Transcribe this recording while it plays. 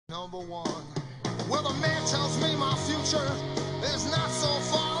Number one. Well, the man tells me my future is not so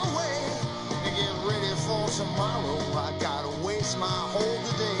far away. To get ready for tomorrow, I gotta waste my whole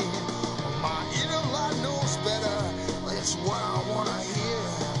today. My inner light knows better. It's what I wanna hear.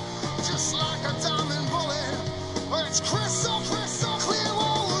 Just like a diamond bullet, it's crystal clear.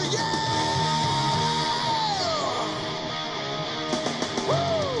 Oh yeah!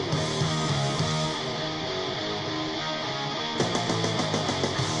 Woo!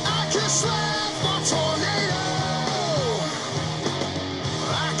 I can slap a tornado.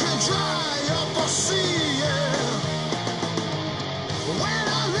 I can dry up a sea, yeah. When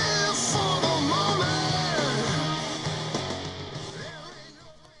I live for the moment.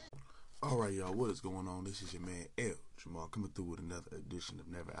 Alright, y'all, what is going on? This is your man, L. Jamal, coming through with another edition of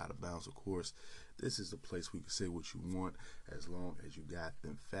Never Out of Bounds. Of course, this is the place where you can say what you want as long as you got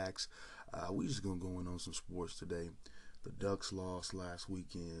them facts. We just going to go in on some sports today. The Ducks lost last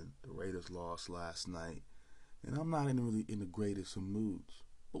weekend. The Raiders lost last night. And I'm not really in the greatest of moods.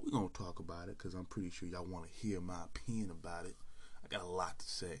 But we're going to talk about it because I'm pretty sure y'all want to hear my opinion about it. I got a lot to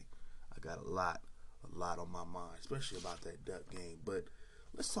say. I got a lot on my mind, especially about that Duck game. But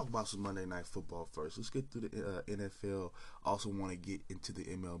let's talk about some Monday Night Football first. Let's get to the NFL. Also want to get into the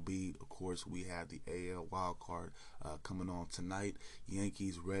MLB. Of course, we have the AL wild card coming on tonight.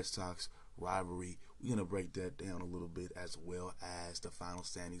 Yankees, Red Sox rivalry. We're going to break that down a little bit, as well as the final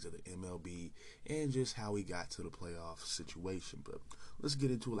standings of the MLB and just how we got to the playoff situation. But let's get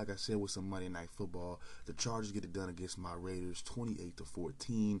into it, like I said, with some Monday Night Football. The Chargers get it done against my Raiders,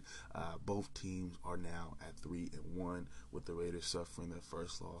 28-14. Both teams are now at 3-1, with the Raiders suffering their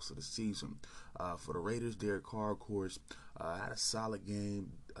first loss of the season. For the Raiders, Derek Carr, of course, had a solid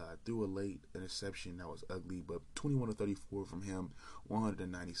game. Threw a late interception that was ugly, but 21-34 from him,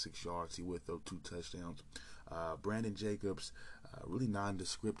 196 yards. He would throw 2 touchdowns. Brandon Jacobs, really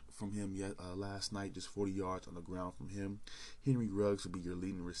nondescript from him last night, just 40 yards on the ground from him. Henry Ruggs will be your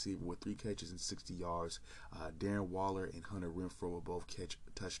leading receiver with 3 catches and 60 yards. Darren Waller and Hunter Renfrow will both catch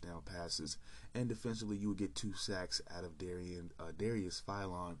touchdown passes. And defensively, you will get 2 sacks out of Darius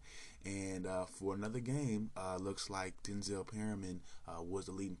Philon. And for another game, looks like Denzel Perryman was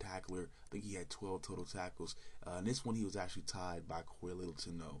the leading tackler. I think he had 12 total tackles. In this one, he was actually tied by Corey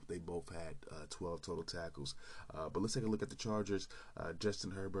Littleton, though. They both had 12 total tackles. But let's take a look at the Chargers.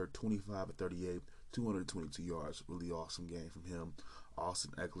 Justin Herbert, 25-38, 222 yards. Really awesome game from him.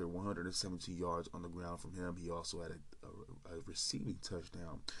 Austin Eckler, 172 yards on the ground from him. He also had a receiving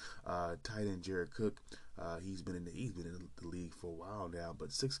touchdown. Tight end Jared Cook, he's been in the league for a while now,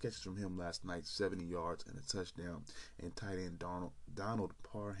 but 6 catches from him last night, 70 yards and a touchdown. And tight end Donald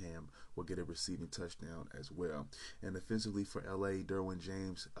Parham will get a receiving touchdown as well. And defensively for LA, Derwin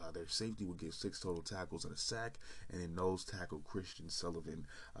James, their safety will get 6 total tackles and a sack, and then nose tackle Christian Sullivan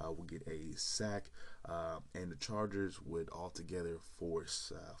will get a sack. And the Chargers would altogether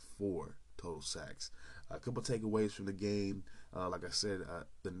force 4 total sacks. A couple takeaways from the game. Like I said,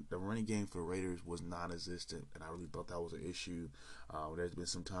 the running game for the Raiders was non-existent, and I really thought that was an issue. There's been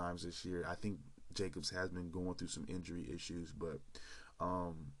some times this year. I think Jacobs has been going through some injury issues, but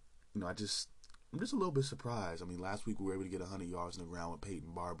I'm just a little bit surprised. I mean, last week we were able to get 100 yards in the ground with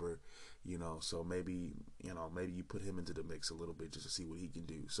Peyton Barber, so maybe you put him into the mix a little bit just to see what he can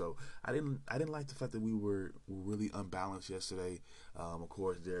do. So I didn't like the fact that we were really unbalanced yesterday. Of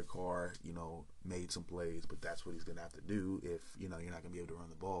course, Derek Carr, made some plays, but that's what he's gonna have to do if you're not gonna be able to run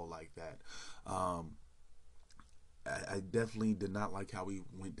the ball like that. I definitely did not like how we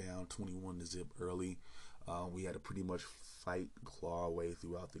went down 21-0 early. We had to pretty much fight and claw our way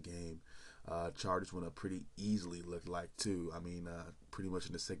throughout the game. Chargers went up pretty easily, looked like, too. I mean, pretty much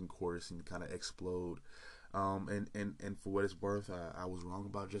in the second quarter seemed to kind of explode. And for what it's worth, I was wrong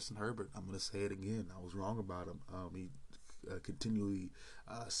about Justin Herbert. I'm going to say it again. I was wrong about him. He continually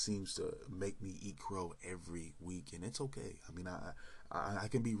seems to make me eat crow every week, and it's okay. I mean, I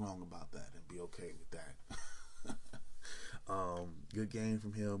can be wrong about that and be okay with that. Good game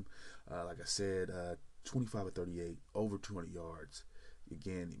from him. Like I said, 25-38, over 200 yards.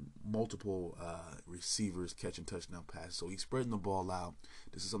 Again, multiple receivers catching touchdown passes. So he's spreading the ball out.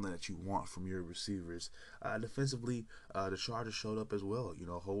 This is something that you want from your receivers. Defensively, the Chargers showed up as well,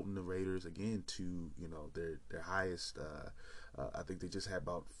 holding the Raiders again to, their highest. I think they just had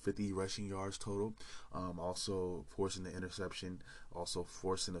about 50 rushing yards total. Also forcing the interception, also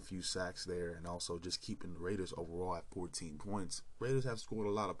forcing a few sacks there, and also just keeping the Raiders overall at 14 points. Raiders have scored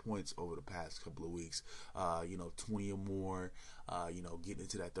a lot of points over the past couple of weeks. 20 or more. Getting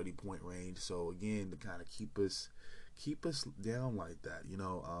into that 30-point range. So again, to kind of keep us down like that,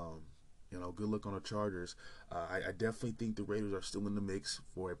 Good luck on the Chargers. I definitely think the Raiders are still in the mix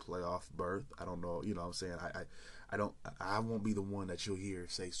for a playoff berth. I don't know. You know what I'm saying? I don't. I won't be the one that you'll hear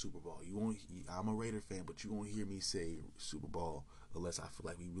say Super Bowl. You won't. I'm a Raider fan, but you won't hear me say Super Bowl unless I feel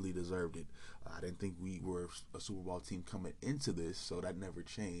like we really deserved it. I didn't think we were a Super Bowl team coming into this, so that never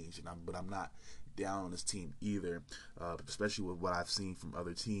changed. But I'm not down on this team either, especially with what I've seen from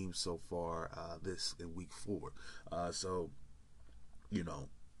other teams so far this in Week 4. So,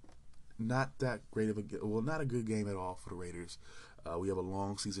 not that great of not a good game at all for the Raiders. We have a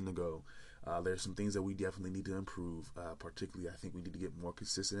long season to go. There's some things that we definitely need to improve. Particularly, I think we need to get more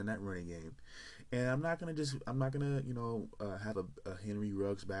consistent in that running game. And I'm not gonna have a Henry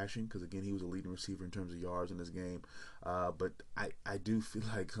Ruggs bashing, because again, he was a leading receiver in terms of yards in this game. But I do feel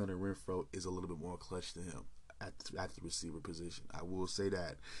like Hunter Renfrow is a little bit more clutch than him at the receiver position. I will say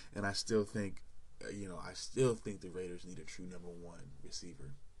that, and I still think, the Raiders need a true number one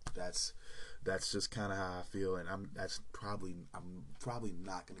receiver. That's just kind of how I feel, and I'm probably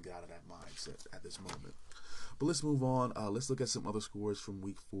not going to get out of that mindset at this moment. But let's move on. Let's look at some other scores from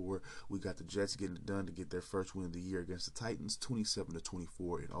Week 4. We got the Jets getting it done to get their first win of the year against the Titans,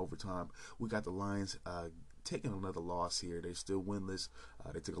 27-24 in overtime. We got the Lions taking another loss here. They're still winless.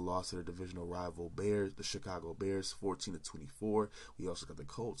 They took a loss to their divisional rival Bears, the Chicago Bears, 14-24. We also got the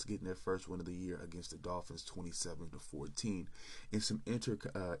Colts getting their first win of the year against the Dolphins, 27-14. In some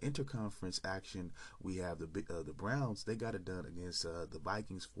interconference action, we have the Browns. They got it done against the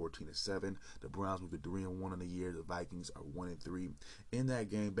Vikings, 14-7. The Browns moved to 3-1 in the year. The Vikings are 1-3. In that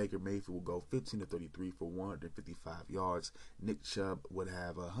game, Baker Mayfield will go 15-33 for 155 yards. Nick Chubb would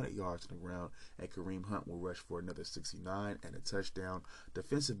have 100 yards on the ground, and Kareem Hunt will rush for another 69 and a touchdown.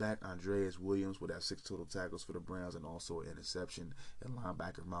 Defensive back Andreas Williams would have 6 total tackles for the Browns and also an interception. And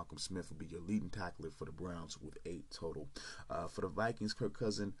linebacker Malcolm Smith will be your leading tackler for the Browns with 8 total. For the Vikings, Kirk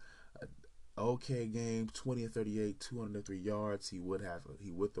Cousins, okay game, 20-38, 203 yards. He would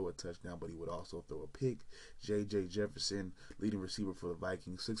throw a touchdown, but he would also throw a pick. J.J. Jefferson, leading receiver for the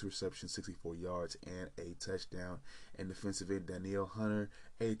Vikings, 6 receptions, 64 yards, and a touchdown. And defensive end Danielle Hunter,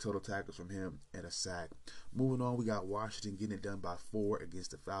 8 total tackles from him and a sack. Moving on, we got Washington getting it done by 4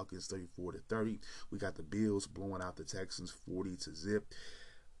 against the Falcons, 34-30. We got the Bills blowing out the Texans, 40-0.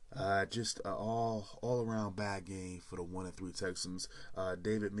 Just all around bad game for the 1-3 Texans.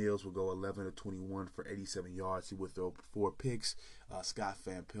 David Mills will go 11-21 for 87 yards. He would throw 4 picks. Scott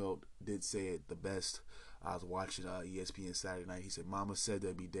Van Pelt did say it the best. I was watching ESPN Saturday night. He said, "Mama said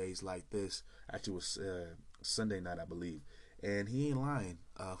there'd be days like this." Actually, it was Sunday night, I believe, and he ain't lying.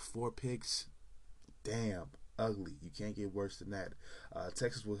 4 picks, damn. Ugly. You can't get worse than that.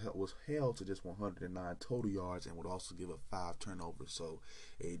 Texas was held to just 109 total yards and would also give up 5 turnovers. So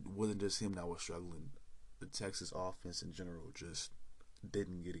it wasn't just him that was struggling. The Texas offense in general just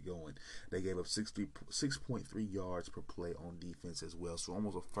didn't get it going. They gave up 6.3 yards per play on defense as well. So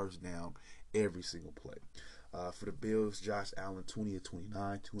almost a first down every single play. For the Bills, Josh Allen,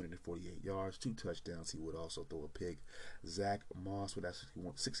 20-29, 248 yards, 2 touchdowns. He would also throw a pick. Zach Moss would have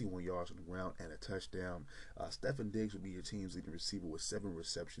 61 yards on the ground and a touchdown. Stephen Diggs would be your team's leading receiver with 7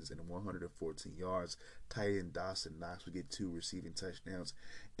 receptions and 114 yards. Tight end Dawson Knox would get 2 receiving touchdowns.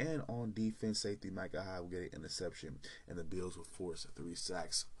 And on defense, safety Micah Hyde will get an interception, and the Bills will force 3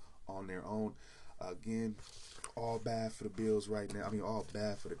 sacks on their own. Again, all bad for the Bills right now. All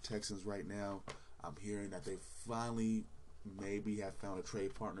bad for the Texans right now. I'm hearing that they finally maybe have found a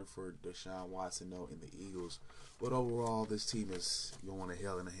trade partner for Deshaun Watson, though, in the Eagles. But overall, this team is going to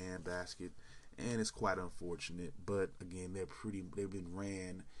hell in a handbasket, and it's quite unfortunate. But again, they've been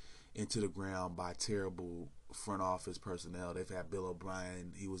ran into the ground by terrible front office personnel. They've had Bill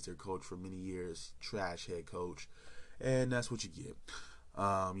O'Brien. He was their coach for many years, trash head coach, and that's what you get.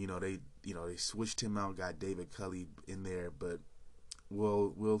 They switched him out, got David Culley in there, but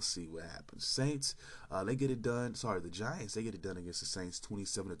we'll see what happens. Saints, they get it done. The Giants, they get it done against the Saints,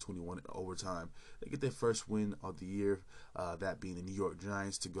 27-21 in overtime. They get their first win of the year, that being the New York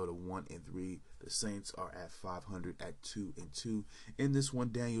Giants, to go to 1-3. The Saints are at 500 at 2-2. In this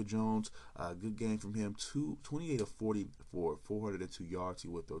one, Daniel Jones, good game from him, 28 of 40 for 402 yards. He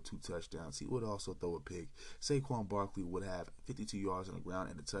would throw 2 touchdowns. He would also throw a pick. Saquon Barkley would have 52 yards on the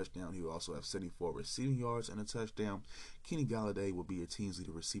ground and a touchdown. He would also have 74 receiving yards and a touchdown. Kenny Galladay will be your team's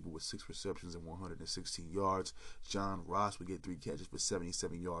leading receiver with 6 receptions and 116 yards. John Ross would get 3 catches for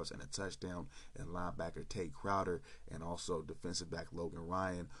 77 yards and a touchdown. And linebacker Tate Crowder and also defensive back Logan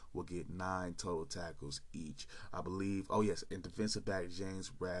Ryan will get 9 total tackles each. I believe, and defensive back James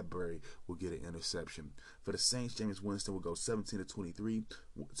Bradbury will get an interception. For the Saints, Jameis Winston will go 17-23,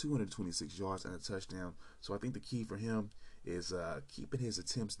 226 yards and a touchdown. So I think the key for him is keeping his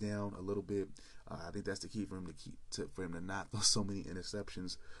attempts down a little bit. I think that's the key for him for him to not throw so many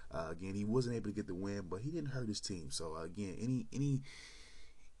interceptions. Again, he wasn't able to get the win, but he didn't hurt his team. So again,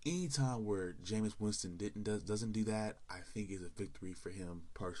 any time where Jameis Winston doesn't do that, I think is a victory for him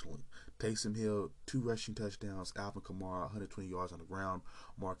personally. Taysom Hill, 2 rushing touchdowns. Alvin Kamara, 120 yards on the ground.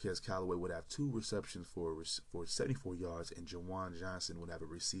 Marquez Callaway would have 2 receptions for 74 yards, and Jawan Johnson would have a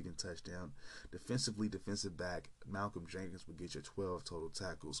receiving touchdown. Defensively, defensive back Malcolm Jenkins would get you 12 total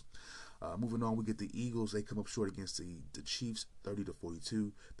tackles. Moving on, we get the Eagles. They come up short against the Chiefs,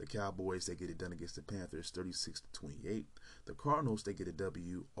 30-42. The Cowboys, they get it done against the Panthers, 36-28. The Cardinals, they get a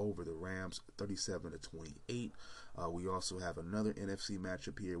W over the Rams, 37-28. We also have another NFC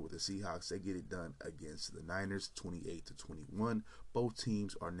matchup here with the Seahawks. They get it done against the Niners, 28-21. Both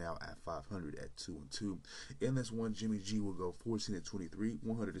teams are now at 500 at 2-2. In this one, Jimmy G will go 14-23,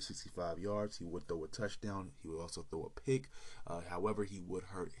 165 yards. He would throw a touchdown. He would also throw a pick. However, he would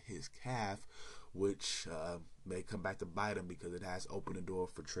hurt his calf, which may come back to bite him because it has opened the door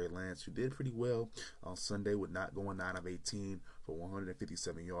for Trey Lance, who did pretty well on Sunday with not going 9 of 18 for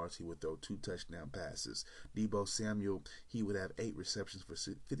 157 yards. He would throw 2 touchdown passes. Deebo Samuel, he would have 8 receptions for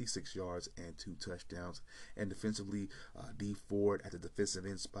 56 yards and 2 touchdowns. And defensively, D Ford at the defensive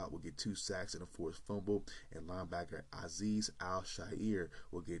end spot will get 2 sacks and a forced fumble. And linebacker Azeez Al-Shaair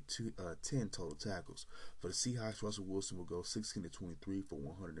will get 10 total tackles. For the Seahawks, Russell Wilson will go 16-23 for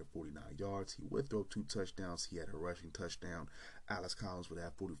 149 yards. He would throw 2 touchdowns. He had a rushing touchdown. Alex Collins would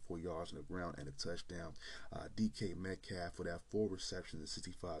have 44 yards on the ground and a touchdown. DK Metcalf would have 4 receptions and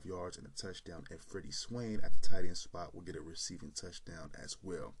 65 yards and a touchdown. And Freddie Swain at the tight end spot will get a receiving touchdown as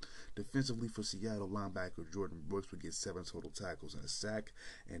well. Defensively for Seattle, linebacker Jordan Brooks would get 7 total tackles and a sack.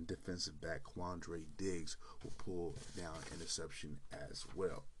 And defensive back Quandre Diggs will pull down an interception as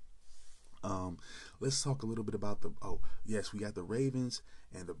well. Let's talk a little bit about we got the Ravens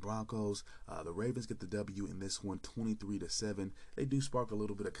and the Broncos. The Ravens get the W in this one, 23-7. They do spark a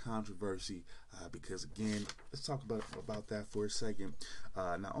little bit of controversy because, again, let's talk about that for a second.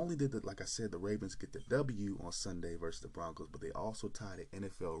 Not only did, like I said, the Ravens get the W on Sunday versus the Broncos, but they also tied an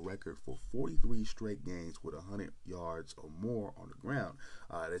NFL record for 43 straight games with 100 yards or more on the ground.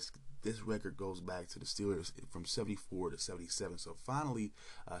 This record goes back to the Steelers from 74 to 77. So finally,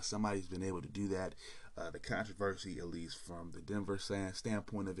 somebody's been able to do that. The controversy, at least from the Denver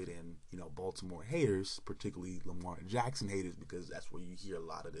standpoint of it, and Baltimore haters, particularly Lamar Jackson haters, because that's where you hear a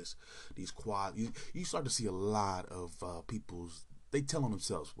lot of these quad. You start to see a lot of they tell on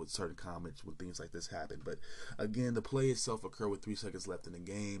themselves with certain comments when things like this happen. But again, the play itself occurred with 3 seconds left in the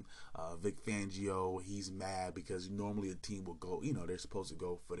game. Vic Fangio, he's mad because normally a team will go, they're supposed to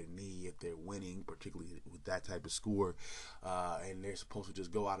go for the knee if they're winning, particularly with that type of score, and they're supposed to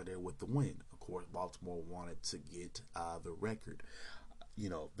just go out of there with the win. Of course, Baltimore wanted to get the record.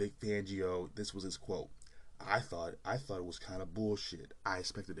 Vic Fangio, this was his quote. I thought it was kind of bullshit. I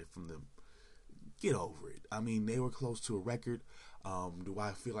expected it from them. Get over it. I mean, they were close to a record. Do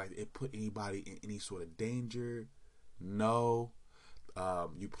I feel like it put anybody in any sort of danger? No.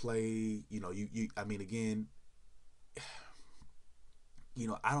 You play, I mean, again,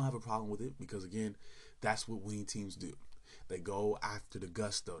 I don't have a problem with it because, again, that's what winning teams do. They go after the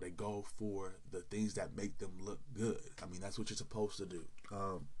gusto. They go for the things that make them look good. I mean, that's what you're supposed to do.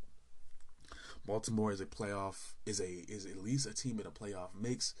 Baltimore is at least a team in a playoff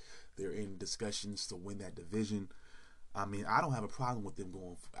mix. They're in discussions to win that division. I mean, I don't have a problem with them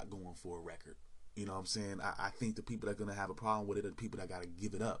going for a record. You know what I'm saying? I think the people that are going to have a problem with it are the people that got to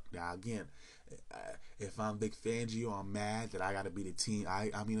give it up. Now, again, if I'm Vic Fangio, I'm mad that I got to be the team. I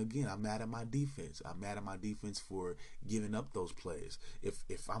mean, again, I'm mad at my defense. I'm mad at my defense for giving up those plays.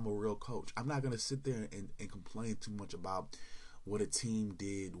 If I'm a real coach, I'm not going to sit there and complain too much about what a team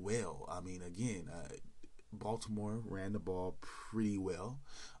did well. I mean, again, Baltimore ran the ball pretty well.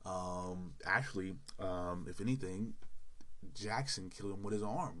 Actually, if anything, Jackson killed him with his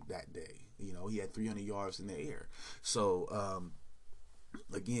arm that day. He had 300 yards in the air. So,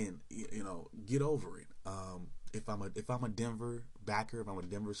 again, get over it. If I'm a Denver backer, if I'm a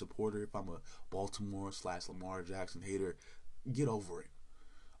Denver supporter, if I'm a Baltimore / Lamar Jackson hater, get over it.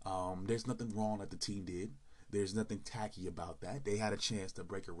 There's nothing wrong that the team did. There's nothing tacky about that. They had a chance to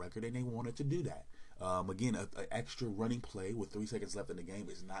break a record, and they wanted to do that. Again, an extra running play with 3 seconds left in the game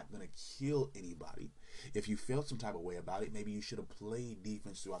is not going to kill anybody. If you felt some type of way about it, maybe you should have played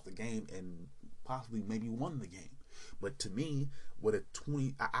defense throughout the game and possibly maybe won the game. But to me,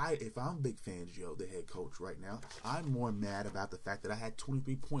 if I'm Vic Fangio, the head coach right now, I'm more mad about the fact that I had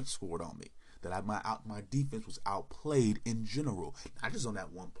 23 points scored on me. That my defense was outplayed in general, not just on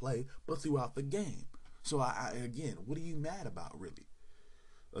that one play, but throughout the game. So again, what are you mad about, really?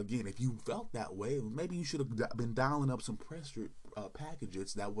 Again, if you felt that way, maybe you should have been dialing up some pressure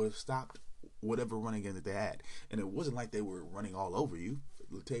packages that would have stopped whatever running game that they had. And it wasn't like they were running all over you.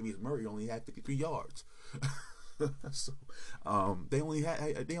 Latavius Murray only had 53 yards. So they only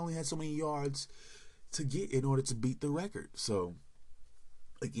had so many yards to get in order to beat the record. So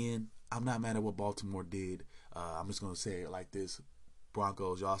again, I'm not mad at what Baltimore did. I'm just gonna say it like this: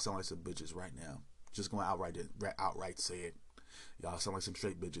 Broncos, y'all sound like some bitches right now. Just going outright say it. Y'all sound like some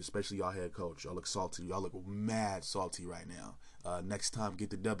straight bitches, especially y'all head coach. Y'all look salty. Y'all look mad salty right now. Next time, get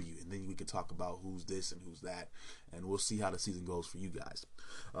the W, and then we can talk about who's this and who's that, and we'll see how the season goes for you guys.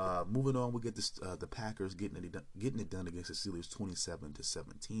 Moving on, we get the Packers getting it done against the Steelers,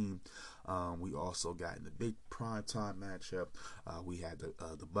 27-17. We also got in the big primetime matchup. We had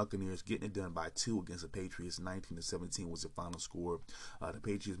the Buccaneers getting it done by 2 against the Patriots. 19-17 was the final score. The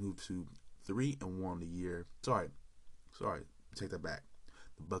Patriots moved to 3-1 the year. Sorry, take that back.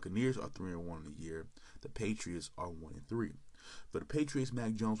 The Buccaneers are 3-1 in the year. The Patriots are 1-3. For the Patriots,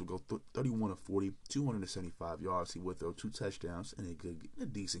 Mac Jones will go 31 of 40, 275 yards. He would throw 2 touchdowns in a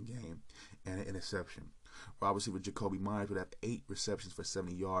decent game and an interception. Wide receiver Jacoby Myers would have 8 receptions for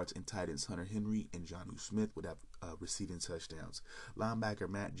 70 yards, and tight ends Hunter Henry and Jonnu Smith would have receiving touchdowns. Linebacker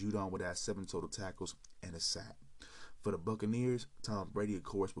Matt Judon would have 7 total tackles and a sack. For the Buccaneers, Tom Brady, of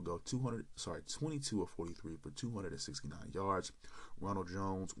course, will go 22 of 43 for 269 yards. Ronald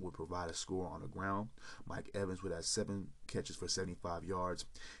Jones would provide a score on the ground. Mike Evans would have 7 catches for 75 yards.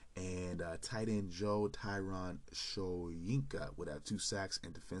 And tight end Joe Tyron Shoyinka would have 2 sacks,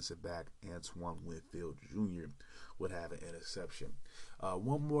 and defensive back Antoine Winfield Jr. would have an interception.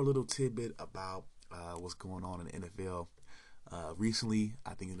 One more little tidbit about what's going on in the NFL. Recently,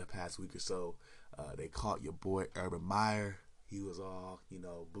 I think in the past week or so, they caught your boy Urban Meyer. He was all,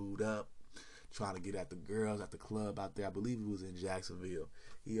 booed up, trying to get at the girls at the club out there. I believe he was in Jacksonville.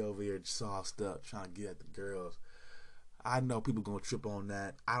 He over here sauced up, trying to get at the girls. I know people going to trip on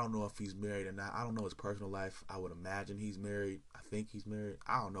that. I don't know if he's married or not. I don't know his personal life. I would imagine he's married. I think he's married.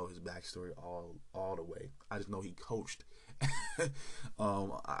 I don't know his backstory all the way. I just know he coached.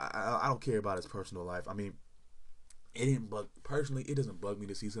 I don't care about his personal life. I mean, it doesn't bug me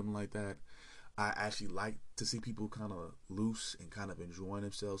to see something like that. I actually like to see people kind of loose and kind of enjoying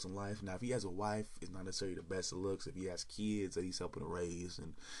themselves in life. Now, if he has a wife, it's not necessarily the best of looks. If he has kids that he's helping to raise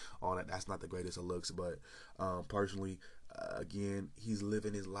and all that, that's not the greatest of looks. But personally, again, he's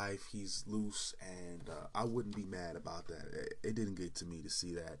living his life. He's loose, and I wouldn't be mad about that. It didn't get to me to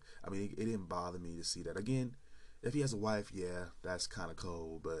see that. I mean, it didn't bother me to see that. Again, if he has a wife, yeah, that's kind of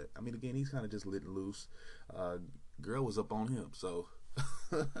cold. But, I mean, again, he's kind of just letting loose. Girl was up on him, so...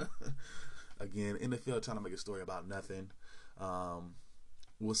 Again, NFL trying to make a story about nothing.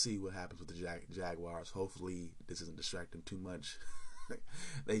 We'll see what happens with the Jaguars. Hopefully, this doesn't distract them too much.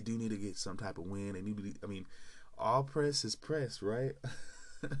 They do need to get some type of win. All press is press, right?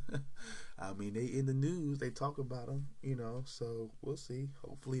 I mean, they in the news. They talk about them, So we'll see.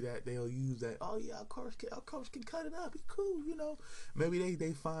 Hopefully that they'll use that. Oh yeah, our coach can cut it up. He's cool, Maybe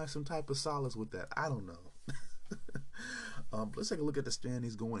they find some type of solace with that. I don't know. Let's take a look at the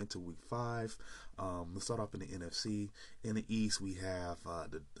standings going into week 5. Let's start off in the NFC. In the East, we have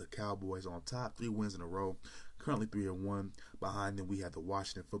the Cowboys on top, 3 wins in a row, currently 3-1. Behind them, we have the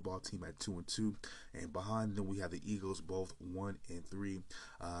Washington football team at 2-2, and behind them, we have the Eagles both 1-3.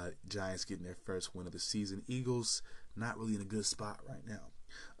 Giants getting their first win of the season. Eagles not really in a good spot right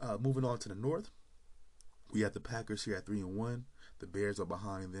now. Moving on to the North, we have the Packers here at 3-1. The Bears are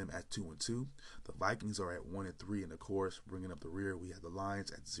behind them at 2-2. The Vikings are at 1-3, and of course, bringing up the rear, we have the Lions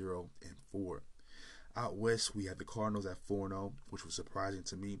at 0-4. Out west, we have the Cardinals at 4-0, which was surprising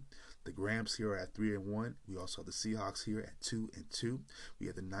to me. The Rams here are at 3-1. We also have the Seahawks here at 2-2. We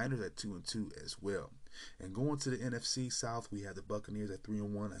have the Niners at 2-2 as well. And going to the NFC South, we have the Buccaneers at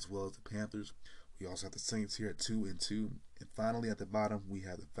 3-1, as well as the Panthers. We also have the Saints here at 2-2. And finally, at the bottom, we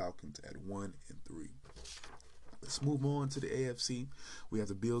have the Falcons at 1-3. Let's move on to the AFC. We have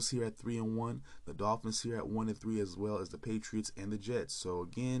the Bills here at 3-1, the Dolphins here at 1-3, as well as the Patriots and the Jets. So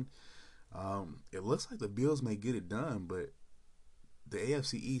again, it looks like the Bills may get it done, but the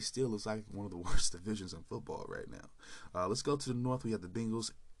AFC East still looks like one of the worst divisions in football right now. Let's go to the North. We have the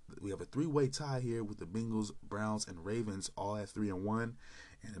Bengals. We have a 3-way tie here with the Bengals, Browns, and Ravens all at 3-1.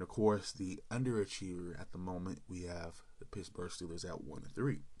 And then, of course, the underachiever at the moment, we have the Pittsburgh Steelers at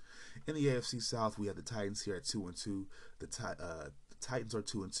 1-3. In the AFC South, we have the Titans here at 2-2. The Titans are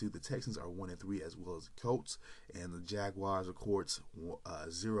 2-2. The Texans are 1-3, as well as the Colts, and the Jaguars, of course,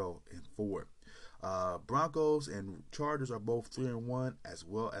 0-4. Broncos and Chargers are both 3-1, as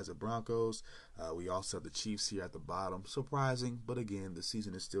well as the Broncos. We also have the Chiefs here at the bottom. Surprising, but again, the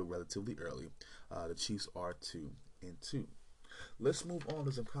season is still relatively early. The Chiefs are 2-2. Let's move on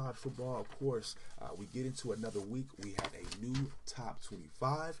to some college football. Of course, we get into another week. We have a new top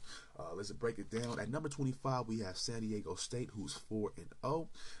 25. Let's break it down. At number 25, we have San Diego State, who's 4-0.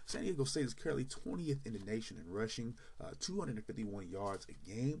 San Diego State is currently 20th in the nation in rushing, 251 yards a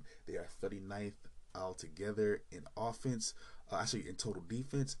game. They are 39th altogether in offense, actually in total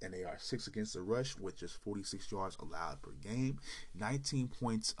defense, and they are 6th against the rush with just 46 yards allowed per game, 19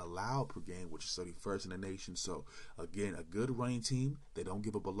 points allowed per game, which is 31st in the nation. So again, a good running team. They don't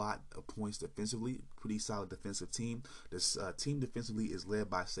give up a lot of points defensively. Pretty solid defensive team. This team defensively is led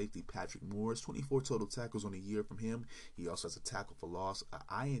by safety Patrick Morris, 24 total tackles on the year from him. He also has a tackle for loss, an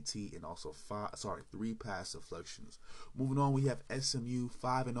INT, and also 3 pass deflections. Moving on, we have SMU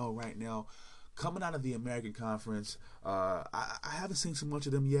 5-0 right now. Coming out of the American Conference, I haven't seen so much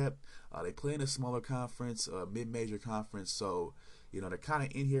of them yet. They play in a smaller conference, mid-major conference, so they're kind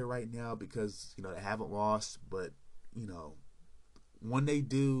of in here right now because they haven't lost. But when they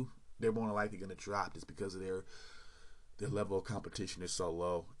do, they're more than likely going to drop just because of their level of competition is so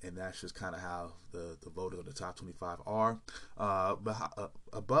low, and that's just kind of how the voters of the top 25 are. But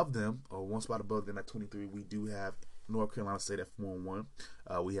above them, or one spot above them at 23, we do have North Carolina State at 4-1.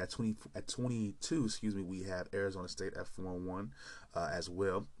 We had 22. We have Arizona State at 4-1 as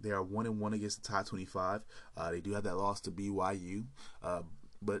well. They are 1-1 against the top 25. They do have that loss to BYU,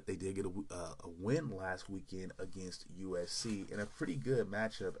 but they did get a win last weekend against USC in a pretty good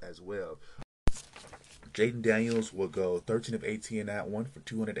matchup as well. Jaden Daniels will go 13 of 18 in that one for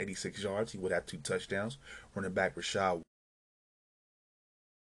 286 yards. He would have 2 touchdowns. Running back Rashad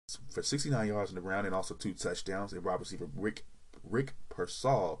for 69 yards on the ground and also 2 touchdowns. And wide receiver Rick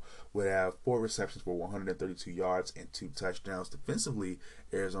Pearsall would have 4 receptions for 132 yards and 2 touchdowns. Defensively,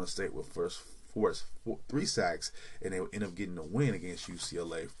 Arizona State will force 3 sacks, and they will end up getting a win against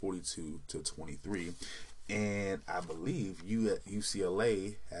UCLA, 42-23. And I believe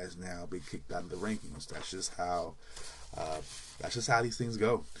UCLA has now been kicked out of the rankings. That's just how these things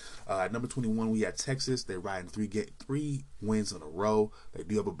go. At number 21, we had Texas. They're riding 3 wins in a row. They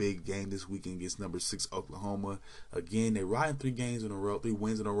do have a big game this weekend against number 6 Oklahoma. Again, they're riding 3 wins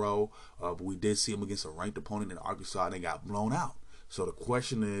in a row. But we did see them against a ranked opponent in Arkansas, and they got blown out. So the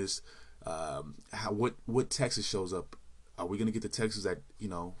question is, what Texas shows up? Are we gonna get the Texas that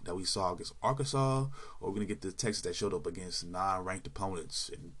we saw against Arkansas, or are we gonna get the Texas that showed up against non-ranked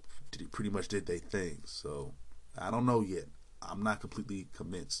opponents and pretty much did their thing? So I don't know yet. I'm not completely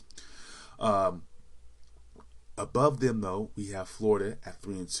convinced. Above them, though, we have Florida at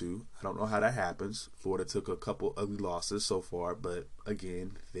 3-2. I don't know how that happens. Florida took a couple ugly losses so far, but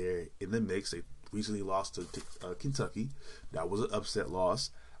again, they're in the mix. They recently lost to Kentucky. That was an upset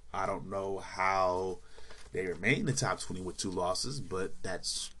loss. I don't know how they remain in the top 20 with 2 losses, but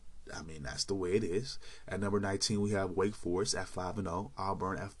that's the way it is. At number 19, we have Wake Forest at 5-0,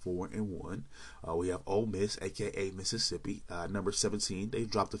 Auburn at 4-1. We have Ole Miss, aka Mississippi, number 17. They've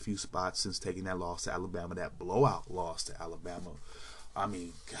dropped a few spots since taking that loss to Alabama, that blowout loss to Alabama.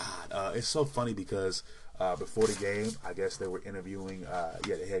 It's so funny because before the game, I guess they were interviewing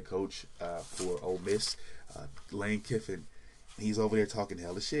the head coach for Ole Miss, Lane Kiffin. He's over there talking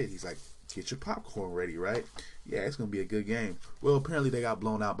hella shit. He's like, get your popcorn ready, right? Yeah, it's going to be a good game. Well, apparently they got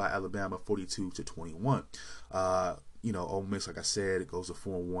blown out by Alabama 42-21. Ole Miss, like I said, it goes to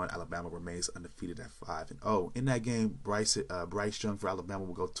 4-1. Alabama remains undefeated at 5-0. In that game, Bryce Young for Alabama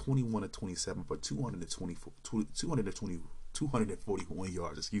will go 21-27 for 241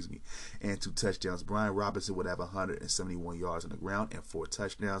 yards, and 2 touchdowns. Brian Robinson would have 171 yards on the ground and 4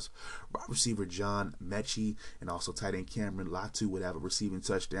 touchdowns. Wide receiver John Mechie and also tight end Cameron Latu would have a receiving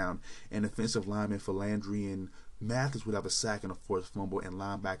touchdown. And offensive lineman Philandrian Mathis would have a sack and a forced fumble, and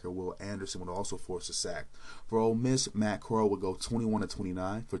linebacker Will Anderson would also force a sack. For Ole Miss, Matt Corral would go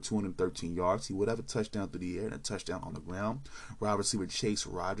 21-29 for 213 yards. He would have a touchdown through the air and a touchdown on the ground. Wide receiver Chase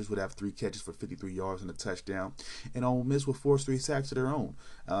Rogers would have 3 catches for 53 yards and a touchdown. And Ole Miss would force 3 sacks of their own.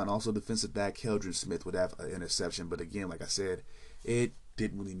 And also defensive back Keldron Smith would have an interception. But again, like I said, it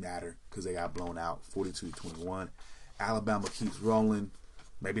didn't really matter because they got blown out 42-21. Alabama keeps rolling.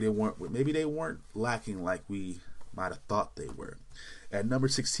 Maybe they weren't lacking like we might have thought they were. At number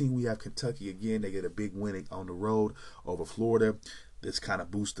 16, we have Kentucky again. They get a big win on the road over Florida. This kind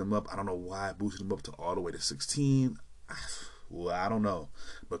of boosts them up. I don't know why it boosted them up to all the way to 16. Well, I don't know.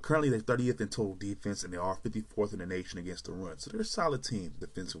 But currently they're 30th in total defense, and they are 54th in the nation against the run. So they're a solid team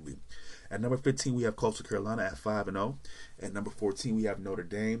defensively. At number 15, we have Coastal Carolina at 5-0. At number 14, we have Notre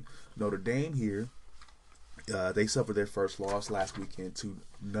Dame. Notre Dame here, they suffered their first loss last weekend to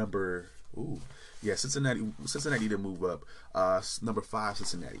Cincinnati. Cincinnati didn't move up. Number 5,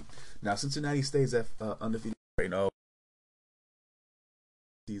 Cincinnati. Now, Cincinnati stays at undefeated right now.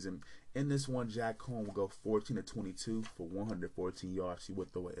 Season. In this one, Jack Cohn will go 14-22 for 114 yards. He would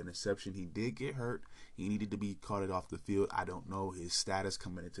throw an interception. He did get hurt. He needed to be carted off the field. I don't know his status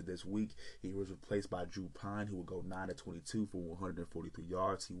coming into this week. He was replaced by Drew Pine, who will go 9-22 for 143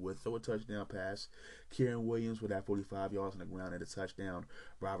 yards. He would throw a touchdown pass. Kieran Williams would have 45 yards on the ground and a touchdown.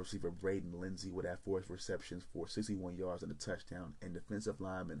 Wide receiver Braden Lindsey would have 4 receptions for 61 yards and a touchdown. And defensive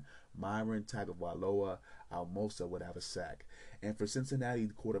lineman Myron Tagovailoa Almosa would have a sack. And for Cincinnati,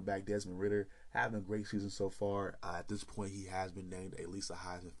 quarterback Desmond Ridder having a great season so far. At this point, he has been named at least a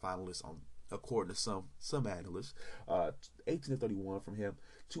Heisman finalist, according to some analysts. 18-31 from him,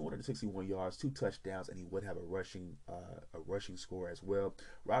 261 yards, 2 touchdowns, and he would have a rushing score as well.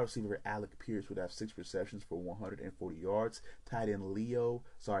 Wide receiver Alec Pierce would have 6 receptions for 140 yards. Tight end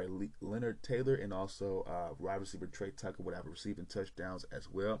Leonard Taylor, and also wide receiver Trey Tucker would have receiving touchdowns as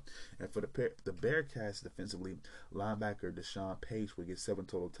well. And for the Bearcats defensively, linebacker Deshaun Pace would get 7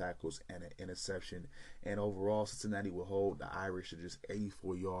 total tackles and an interception. And overall, Cincinnati will hold the Irish to just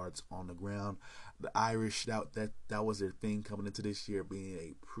 84 yards on the ground. The Irish, that was their thing coming into this year,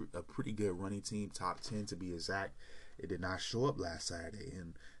 being a pretty good running team, top 10 to be exact. It did not show up last Saturday,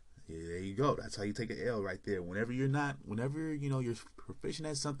 and there you go. That's how you take an L right there. Whenever you're proficient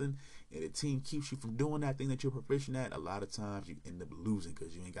at something, and the team keeps you from doing that thing that you're proficient at, a lot of times you end up losing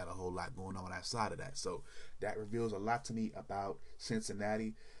because you ain't got a whole lot going on outside of that. So that reveals a lot to me about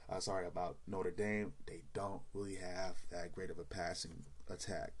about Notre Dame. They don't really have that great of a passing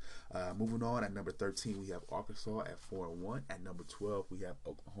attack. Moving on, at number 13, we have Arkansas at 4-1. At number 12, we have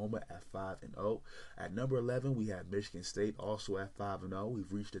Oklahoma at 5-0. At number 11, we have Michigan State also at 5-0.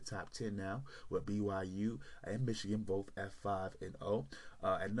 We've reached the top 10 now with BYU and Michigan both at 5-0.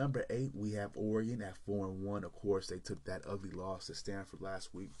 At number 8, we have Oregon at 4-1. Of course, they took that ugly loss to Stanford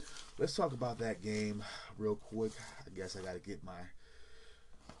last week. Let's talk about that game real quick. I guess I got to get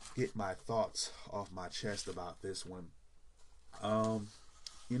my thoughts off my chest about this one. I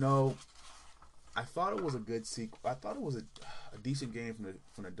thought it was a good I thought it was a decent game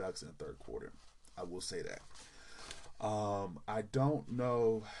from the Ducks in the third quarter. I will say that. I don't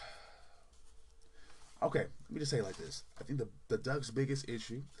know. Okay, let me just say it like this. I think the Ducks' biggest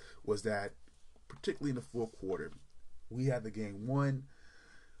issue was that, particularly in the fourth quarter, we had the game won.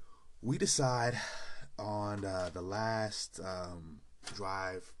 We decide on the last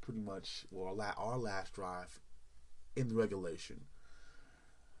drive, pretty much, our last drive in the regulation,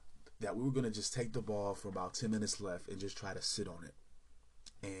 that we were going to just take the ball for about 10 minutes left and just try to sit on it.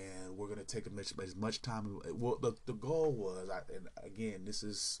 And we're going to take as much time. Well, the goal was, and again, this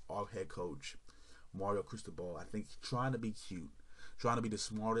is our head coach, Mario Cristobal, I think, trying to be cute, trying to be the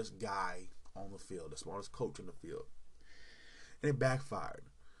smartest guy on the field, the smartest coach on the field. And it backfired.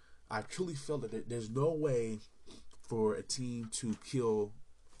 I truly felt that there's no way for a team to kill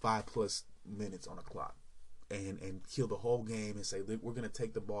 5+ minutes on the clock and kill the whole game and say we're going to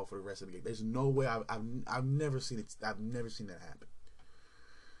take the ball for the rest of the game. There's no way. I've never seen it. I've never seen that happen.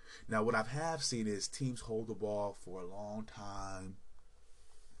 Now, what I have seen is teams hold the ball for a long time,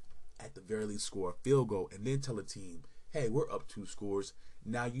 at the very least score a field goal, and then tell a team, hey, we're up 2 scores.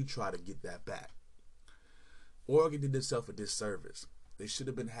 Now you try to get that back. Oregon did themselves a disservice. They should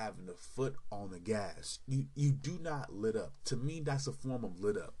have been having the foot on the gas. You do not lit up. To me, that's a form of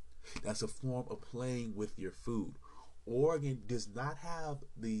lit up. That's a form of playing with your food. Oregon does not have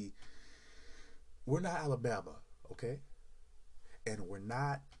we're not Alabama, okay? And we're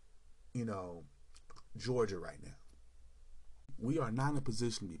not, Georgia right now. We are not in a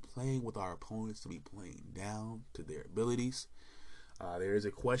position to be playing with our opponents, to be playing down to their abilities. There is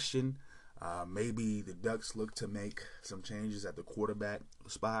a question. Maybe the Ducks look to make some changes at the quarterback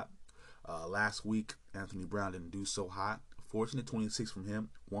spot. Last week, Anthony Brown didn't do so hot. 14-26 from him,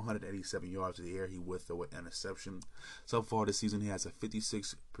 187 yards in the air. He would throw an interception. So far this season, he has a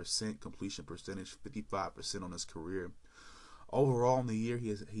 56% completion percentage, 55% on his career. Overall in the year,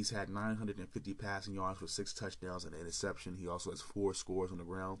 he's had 950 passing yards with 6 touchdowns and an interception. He also has 4 scores on the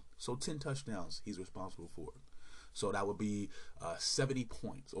ground. So 10 touchdowns he's responsible for. So that would be 70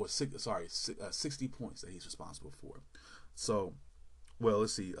 points, or 60 points that he's responsible for. So, well,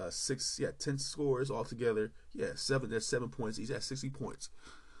 let's see, 10 scores altogether. Yeah, 7. There's 7 points. He's at 60 points.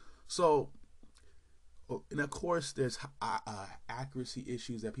 So And of course, there's accuracy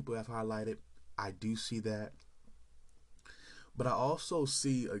issues that people have highlighted. I do see that, but I also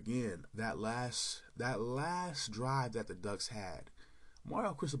see again that last drive that the Ducks had.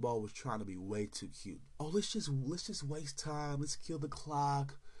 Mario Cristobal was trying to be way too cute. Oh, let's just waste time. Let's kill the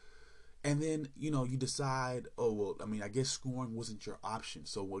clock. And then, you decide, oh, well, I mean, I guess scoring wasn't your option.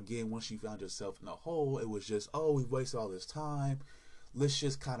 So, again, once you found yourself in a hole, it was just, oh, we've wasted all this time. Let's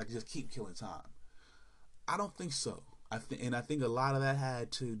just kind of just keep killing time. I don't think so. I think a lot of that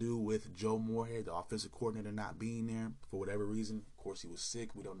had to do with Joe Moorhead, the offensive coordinator, not being there for whatever reason. Of course, he was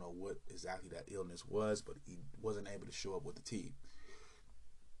sick. We don't know what exactly that illness was, but he wasn't able to show up with the team.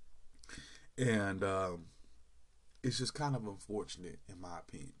 And it's just kind of unfortunate, in my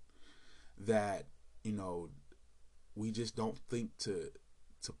opinion, that we just don't think to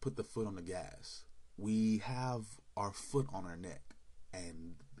put the foot on the gas. We have our foot on our neck,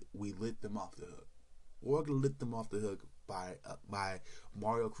 and we lit them off the hook. We're gonna lit them off the hook by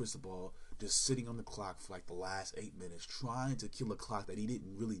Mario Cristobal just sitting on the clock for like the last 8 minutes, trying to kill a clock that he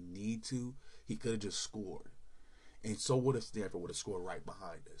didn't really need to. He could have just scored, and so would have Stanford would have scored right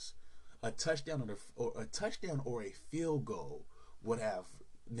behind us. A touchdown or a field goal would have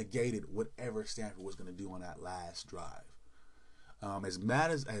negated whatever Stanford was going to do on that last drive. As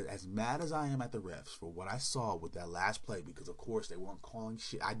mad as I am at the refs for what I saw with that last play, because of course they weren't calling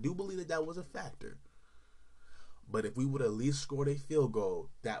shit. I do believe that was a factor. But if we would have at least scored a field goal,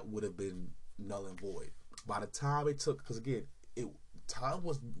 that would have been null and void. By the time it took, because again, time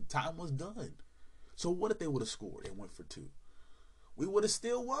was done. So what if they would have scored and went for 2? We would have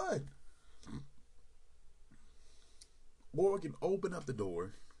still won. Oregon opened up the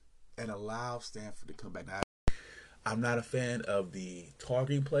door and allowed Stanford to come back. Now, I'm not a fan of the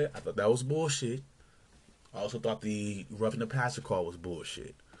targeting play. I thought that was bullshit. I also thought the roughing the passer call was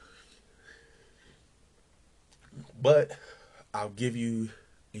bullshit. But I'll give you,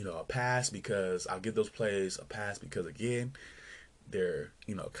 a pass because I'll give those plays a pass because, again, they're,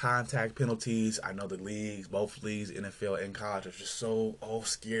 contact penalties. I know the leagues, both leagues, NFL and college, are just so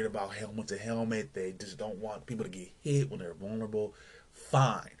scared about helmet to helmet. They just don't want people to get hit when they're vulnerable.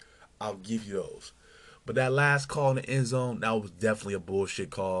 Fine. I'll give you those. But that last call in the end zone, that was definitely a bullshit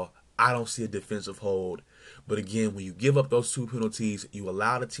call. I don't see a defensive hold. But again, when you give up those 2 penalties, you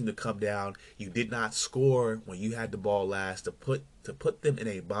allow the team to come down. You did not score when you had the ball last to put them in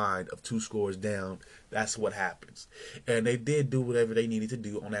a bind of 2 scores down. That's what happens. And they did do whatever they needed to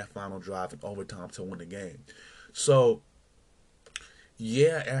do on that final drive in overtime to win the game. So,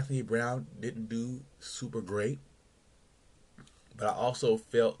 yeah, Anthony Brown didn't do super great. But I also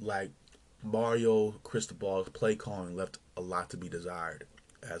felt like Mario Cristobal's play calling left a lot to be desired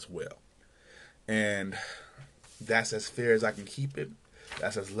as well. And that's as fair as I can keep it.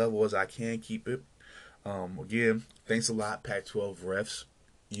 That's as level as I can keep it. Again, thanks a lot, Pac-12 refs.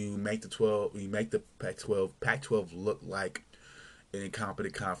 You make the Pac-12 look like an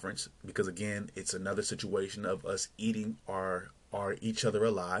incompetent conference because, again, it's another situation of us eating our each other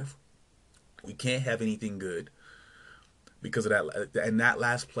alive. We can't have anything good because of that. And that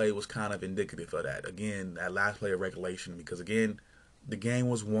last play was kind of indicative of that. Again, that last play of regulation because, again, the game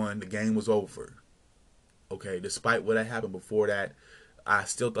was won. The game was over. Okay, despite what had happened before that, I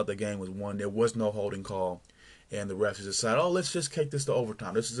still thought the game was won. There was no holding call. And the refs decided, let's just take this to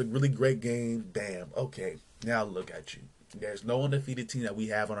overtime. This is a really great game. Damn. Okay, now look at you. There's no undefeated team that we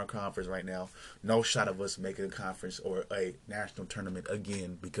have on our conference right now. No shot of us making a conference or a national tournament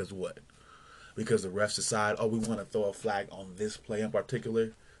again. Because what? Because the refs decide, we want to throw a flag on this play in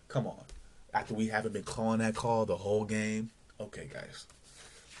particular. Come on. After we haven't been calling that call the whole game. Okay, guys.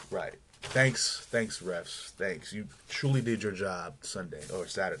 Right. Thanks, refs. Thanks. You truly did your job Sunday or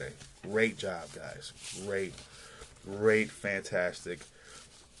Saturday. Great job, guys. Great, fantastic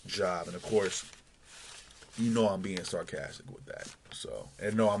job. And of course, I'm being sarcastic with that. So,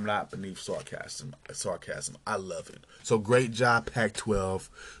 and no, I'm not beneath sarcasm. I love it. So great job, Pac-12.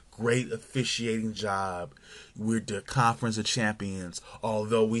 Great officiating job. We're the Conference of Champions,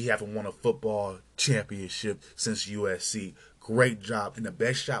 although we haven't won a football championship since USC. Great job. And the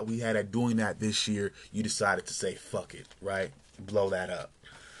best shot we had at doing that this year, you decided to say, fuck it, right? Blow that up.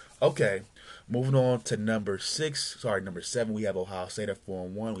 Okay, moving on to number 7, we have Ohio State at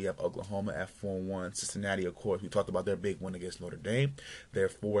 4-1. We have Oklahoma at 4-1. Cincinnati, of course, we talked about their big win against Notre Dame. They're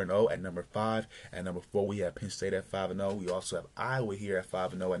 4-0 at number 5. At number 4, we have Penn State at 5-0. We also have Iowa here at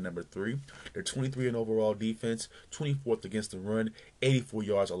 5-0 at number 3. They're 23 in overall defense, 24th against the run, 84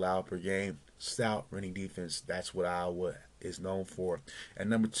 yards allowed per game. Stout running defense. That's what Iowa is known for. At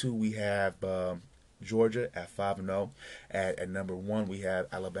number 2, we have Georgia at 5-0. At number 1, we have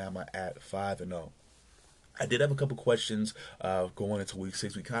Alabama at 5-0. I did have a couple questions going into week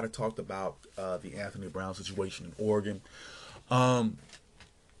 6. We kind of talked about the Anthony Brown situation in Oregon. I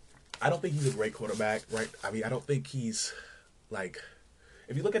don't think he's a great quarterback, right? I mean, I don't think he's like,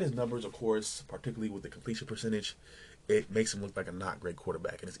 if you look at his numbers, of course, particularly with the completion percentage, it makes him look like a not great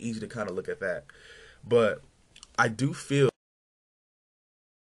quarterback. And it's easy to kind of look at that. But I do feel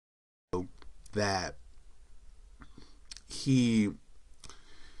that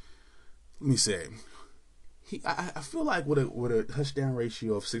let me say, I feel like with a touchdown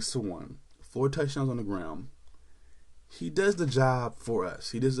ratio of 6-1, 4 touchdowns on the ground, he does the job for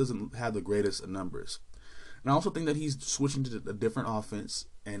us. He just doesn't have the greatest of numbers. And I also think that he's switching to a different offense.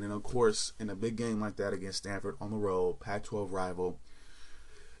 And then, of course, in a big game like that against Stanford on the road, Pac-12 rival,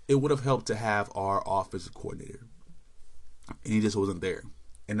 it would have helped to have our offensive coordinator. And he just wasn't there.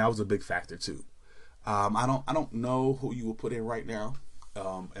 And that was a big factor, too. I don't know who you will put in right now.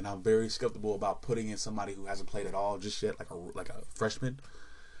 And I'm very skeptical about putting in somebody who hasn't played at all just yet, like a freshman.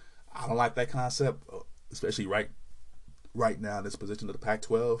 I don't like that concept, especially right now in this position of the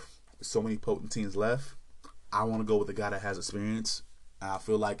Pac-12. With so many potent teams left. I want to go with a guy that has experience. I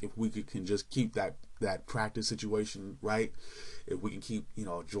feel like if we can just keep that practice situation right, if we can keep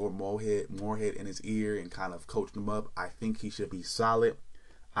Jordan Moorhead in his ear and kind of coach him up, I think he should be solid.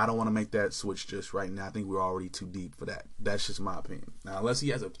 I don't want to make that switch just right now. I think we're already too deep for that. That's just my opinion. Now, unless he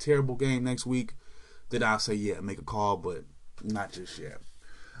has a terrible game next week, then I'll say, yeah, make a call, but not just yet.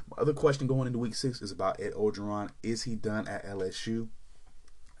 My other question going into week 6 is about Ed Orgeron. Is he done at LSU?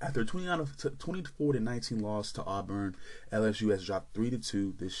 After a 24-19 loss to Auburn, LSU has dropped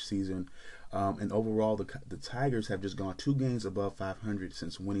 3-2 this season. And overall, the Tigers have just gone 2 games above 500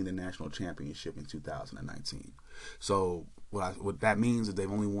 since winning the national championship in 2019. So what that means is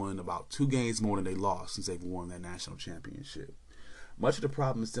they've only won about 2 games more than they lost since they've won that national championship. Much of the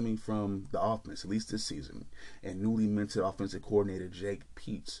problem is stemming from the offense, at least this season, and newly minted offensive coordinator Jake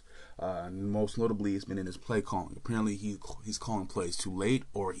Peetz. Most notably, it's been in his play calling. Apparently, he's calling plays too late,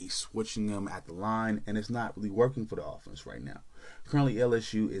 or he's switching them at the line, and it's not really working for the offense right now. Currently,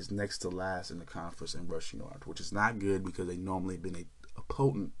 LSU is next to last in the conference in rushing yards, which is not good because they normally have been a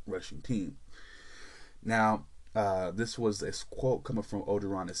potent rushing team. Now, this was a quote coming from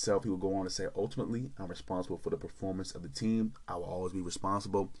Orgeron himself. He will go on to say, "Ultimately, I'm responsible for the performance of the team. I will always be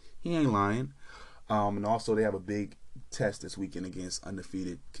responsible." He ain't lying. And also, they have a big test this weekend against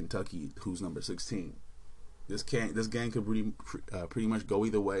undefeated Kentucky, who's number 16. This game could pretty much go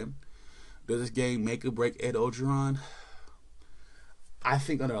either way. Does this game make or break Ed Orgeron? I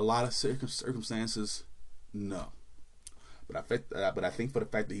think under a lot of circumstances, no. But I think for the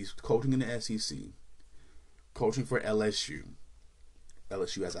fact that he's coaching in the SEC, coaching for LSU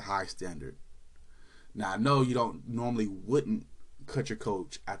has a high standard. Now, I know you wouldn't cut your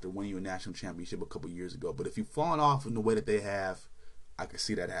coach after winning a national championship a couple years ago, but if you've fallen off in the way that they have, I could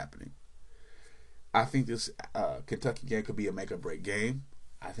see that happening. I think this Kentucky game could be a make or break game.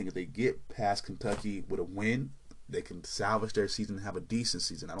 I think if they get past Kentucky with a win, they can salvage their season and have a decent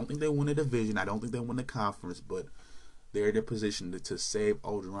season. I don't think they win the division. I don't think they win the conference, but they're in a position to save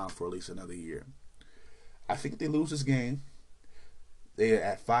Orgeron for at least another year. I think if they lose this game, they're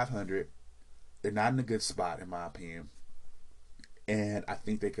at 500. They're not in a good spot, in my opinion. And I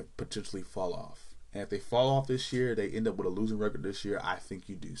think they could potentially fall off. And if they fall off this year, they end up with a losing record this year, I think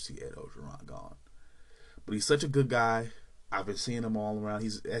you do see Ed Orgeron gone. But he's such a good guy. I've been seeing him all around.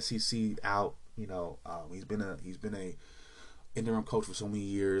 He's SEC out. He's been a interim coach for so many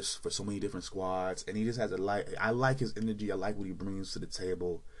years, for so many different squads, and he just has I like his energy. I like what he brings to the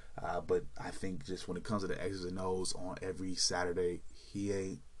table. But I think just when it comes to the X's and O's on every Saturday, he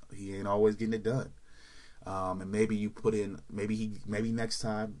ain't always getting it done. And maybe maybe next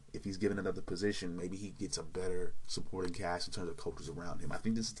time, if he's given another position, maybe he gets a better supporting cast in terms of coaches around him. I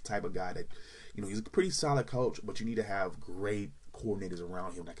think this is the type of guy that, he's a pretty solid coach, but you need to have great coordinators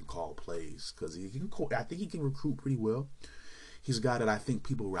around him that can call plays, because I think he can recruit pretty well. He's a guy that I think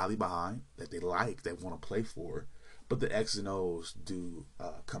people rally behind, that they like, that want to play for. But the X's and O's do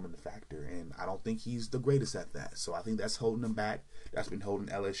come into factor, and I don't think he's the greatest at that. So I think that's holding him back. That's been holding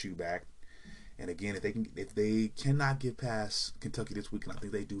LSU back. And again, if they cannot get past Kentucky this weekend, I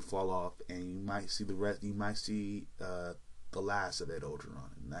think they do fall off, and you might see the rest. You might see the last of Ed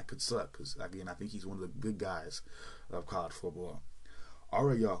Orgeron, and that could suck, because again, I think he's one of the good guys of college football. All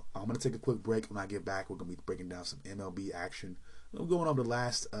right, y'all. I'm gonna take a quick break. When I get back, we're gonna be breaking down some MLB action. We're going over the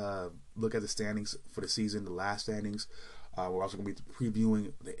last look at the standings for the season, the last standings. We're also going to be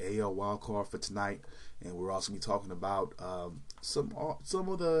previewing the AL wildcard for tonight, and we're also going to be talking about some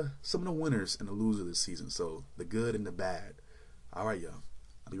of the winners and the losers this season. So the good and the bad. All right, y'all.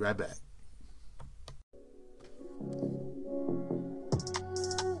 I'll be right back.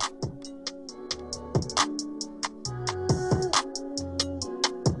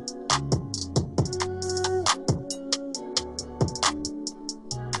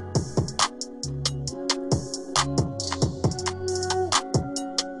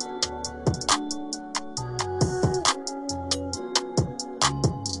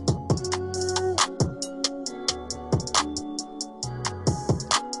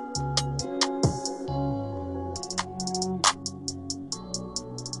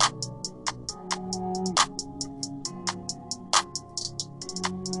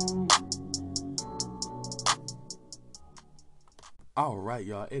 All right,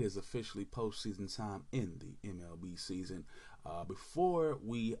 y'all. It is officially postseason time in the MLB season. Before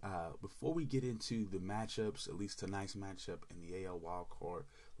we get into the matchups, at least tonight's matchup in the AL Wild Card,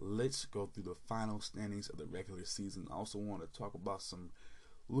 let's go through the final standings of the regular season. I also want to talk about some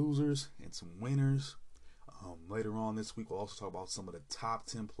losers and some winners. Later on this week, we'll also talk about some of the top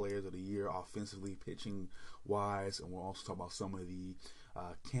 10 players of the year offensively, pitching wise, and we'll also talk about some of the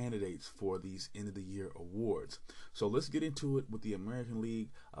candidates for these end of the year awards. So let's get into it with the American League.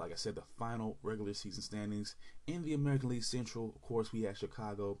 Like I said, the final regular season standings in the American League Central. Of course, we have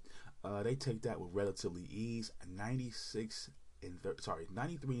Chicago. They take that with relatively ease. 93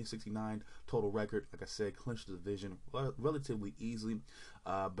 and 69 total record. Like I said, clinched the division relatively easily.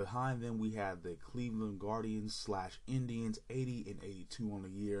 Behind them, we have the Cleveland Guardians / Indians, 80 and 82 on the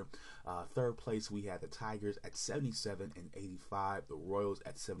year. Third place, we have the Tigers at 77 and 85. The Royals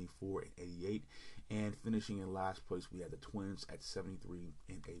at 74 and 88. And finishing in last place, we had the Twins at 73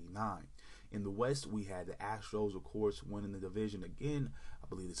 and 89. In the West, we had the Astros, of course, winning the division again. I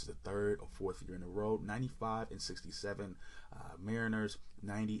believe this is the third or fourth year in a row. 95 and 67. Mariners,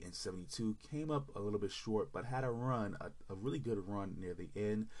 90 and 72. Came up a little bit short, but had a run, a really good run near the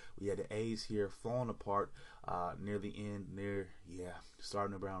end. We had the A's here falling apart near the end.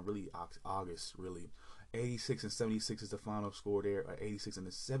 Starting around really August, really. 86 and 76 is the final score there. 86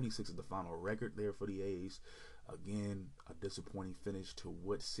 and 76 is the final record there for the A's. Again, a disappointing finish to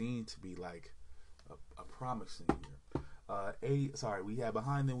what seemed to be like a promising year. We have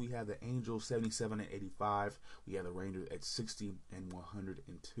behind them, we have the Angels 77 and 85. We have the Rangers at 60 and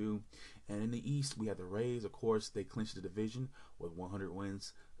 102. And in the East, we have the Rays. Of course, they clinched the division with 100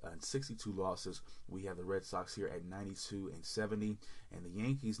 wins and 62 losses. We have the Red Sox here at 92 and 70, and the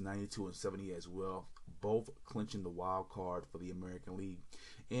Yankees 92 and 70 as well, both clinching the wild card for the American League.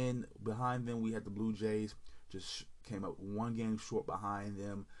 And behind them, we had the Blue Jays, just came up one game short behind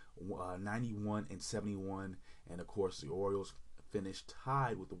them, 91 and 71. And of course, the Orioles finished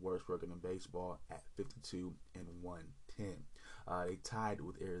tied with the worst record in baseball at 52 and 110. They tied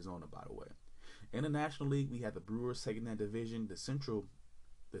with Arizona, by the way. In the National League, we had the Brewers taking that division, the Central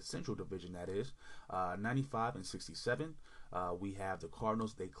Division, that is, 95 and 67. We have the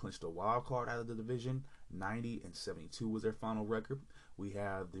Cardinals. They clinched a wild card out of the division. 90 and 72 was their final record. We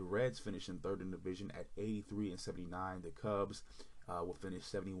have the Reds finishing third in the division at 83 and 79. The Cubs will finish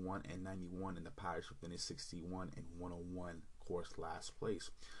 71 and 91, and the Pirates will finish 61 and 101. Of course, last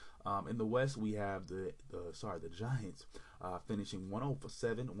place. In the West, we have the Giants finishing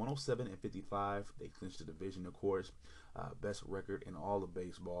 107 and 55. They clinched the division, of course. Best record in all of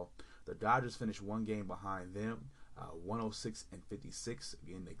baseball. The Dodgers finished one game behind them, 106 and 56.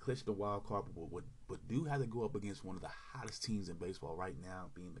 Again, they clinched the wild card, but do have to go up against one of the hottest teams in baseball right now,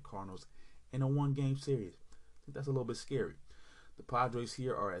 being the Cardinals, in a one-game series. I think that's a little bit scary. The Padres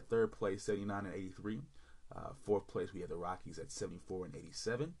here are at third place, 79 and 83. Fourth place, we have the Rockies at 74 and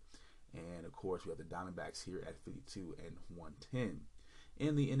 87. And, of course, we have the Diamondbacks here at 52 and 110.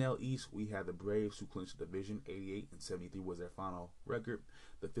 In the NL East, we have the Braves, who clinched the division. 88 and 73 was their final record.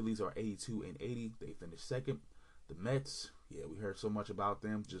 The Phillies are 82 and 80. They finished second. The Mets, we heard so much about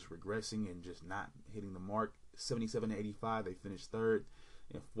them just regressing and just not hitting the mark. 77 and 85, they finished third.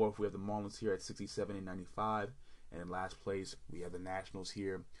 And fourth, we have the Marlins here at 67 and 95. And in last place, we have the Nationals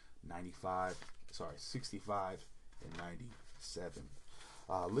here, 65 and 97.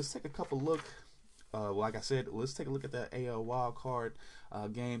 Let's take a couple look. Like I said, let's take a look at that AL Wild Card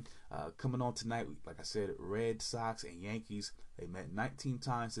game coming on tonight. Like I said, Red Sox and Yankees, they met 19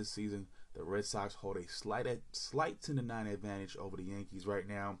 times this season. The Red Sox hold a slight 10-9 advantage over the Yankees right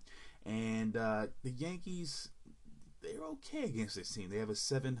now. And the Yankees, they're okay against this team. They have a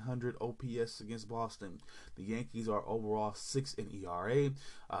 700 OPS against Boston. The Yankees are overall 6th in ERA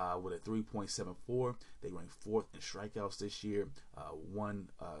with a 3.74. They rank 4th in strikeouts this year. Over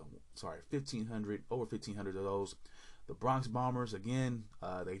 1,500 of those. The Bronx Bombers, again,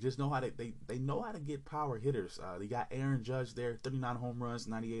 they just know how to they know how to get power hitters. They got Aaron Judge there, 39 home runs,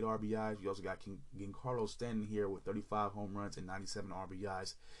 98 RBIs. You also got Giancarlo Stanton here with 35 home runs and 97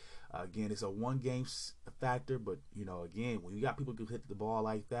 RBIs. Again, it's a one-game factor, but, again, when you got people who hit the ball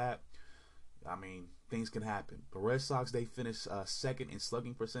like that, I mean, things can happen. The Red Sox, they finished second in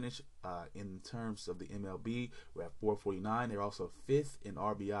slugging percentage in terms of the MLB. We're at 449. They're also 5th in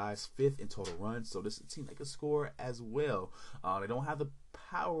RBIs, 5th in total runs. So this is a team that can score as well. They don't have the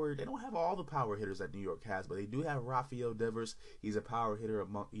power. They don't have all the power hitters that New York has, but they do have Rafael Devers. He's a power hitter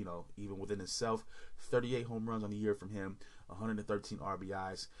among, even within himself. 38 home runs on the year from him, 113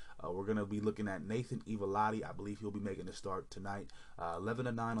 RBIs. We're going to be looking at Nathan Eovaldi. I believe he'll be making the start tonight.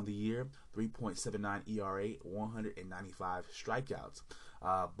 11-9 on the year, 3.79 ERA, 195 strikeouts.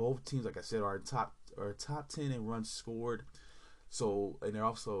 Both teams, like I said, are top 10 in runs scored. So, and they're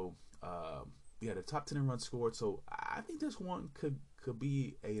also the top 10 in runs scored. So I think this one could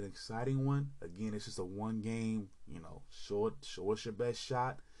be an exciting one. Again, it's just a one game, show us your best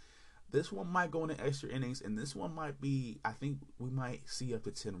shot. This one might go into extra innings, and this one might be, I think we might see up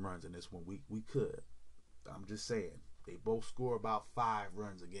to 10 runs in this one. We could. I'm just saying. They both score about 5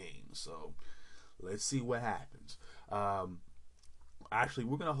 runs a game. So let's see what happens. Actually,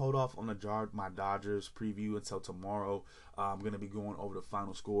 we're going to hold off on my Dodgers preview until tomorrow. I'm going to be going over the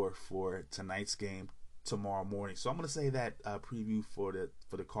final score for tonight's game tomorrow morning. So I'm going to say that preview for the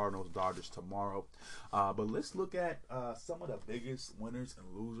Cardinals Dodgers tomorrow. But let's look at some of the biggest winners and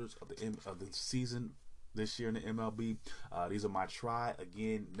losers of the season this year in the MLB. These are my try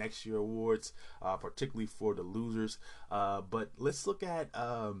again next year awards, particularly for the losers. But let's look at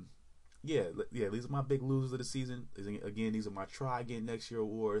these are my big losers of the season. Again, these are my try again next year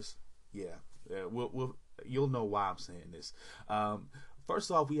awards. You'll know why I'm saying this.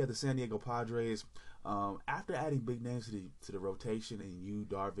 First off, we had the San Diego Padres. After adding big names to the rotation in Yu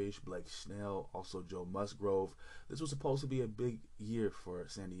Darvish, Blake Snell, also Joe Musgrove, this was supposed to be a big year for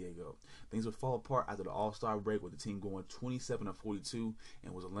San Diego. Things would fall apart after the All-Star break, with the team going 27-42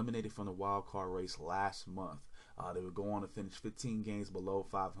 and was eliminated from the wild card race last month. They would go on to finish 15 games below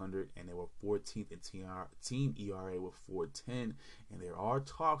 500, and they were 14th in team ERA with 4.10. And there are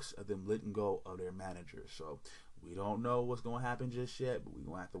talks of them letting go of their manager. So we don't know what's going to happen just yet, but we're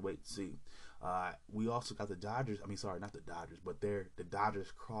going to have to wait and see. We also got the Dodgers. Not the Dodgers, but the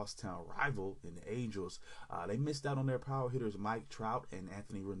Dodgers crosstown rival in the Angels. They missed out on their power hitters Mike Trout and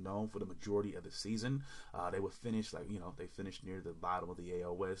Anthony Rendon for the majority of the season. They would finish they finished near the bottom of the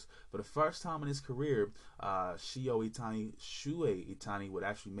AL West. For the first time in his career, Shohei Ohtani would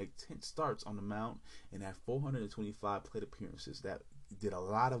actually make 10 starts on the mound and have 425 plate appearances. That did a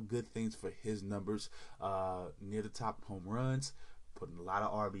lot of good things for his numbers. Near the top of home runs, putting a lot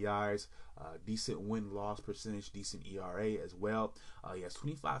of RBIs, decent win-loss percentage, decent ERA as well. He has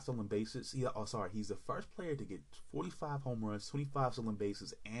 25 stolen bases. He's the first player to get 45 home runs, 25 stolen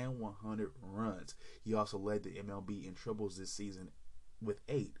bases, and 100 runs. He also led the MLB in triples this season with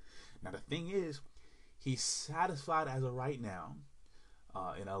 8. Now the thing is, he's satisfied as of right now.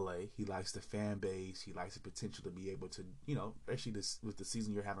 In LA, he likes the fan base. He likes the potential to be able to, especially with the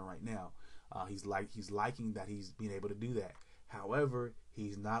season you're having right now. He's liking that he's being able to do that. However,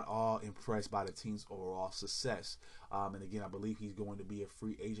 he's not all impressed by the team's overall success. And again, I believe he's going to be a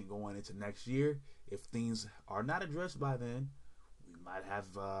free agent going into next year. If things are not addressed by then, we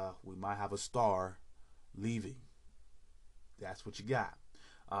might have a star leaving. That's what you got.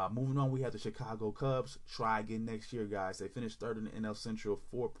 Moving on, we have the Chicago Cubs. Try again next year, guys. They finished third in the NL Central,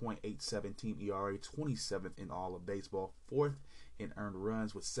 4.87 team ERA, 27th in all of baseball, 4th in earned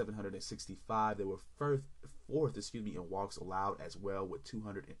runs with 765. They were fourth in walks allowed as well with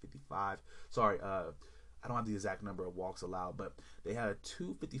 255. I don't have the exact number of walks allowed, but they had a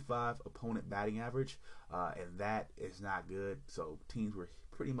 255 opponent batting average, and that is not good. So teams were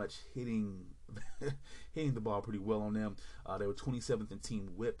pretty much hitting the ball pretty well on them. They were 27th in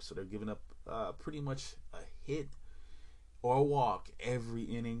team whip, so they're giving up pretty much a hit or a walk every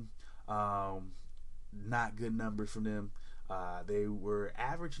inning. Not good numbers from them. They were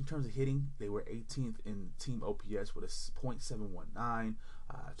average in terms of hitting. They were 18th in team OPS with a .719,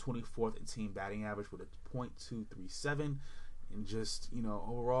 24th in team batting average with a .237, and just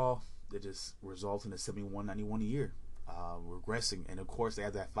overall, it just results in a 71-91 a year. Regressing, and of course they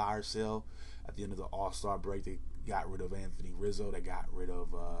had that fire sale at the end of the All-Star break. They got rid of Anthony Rizzo. They got rid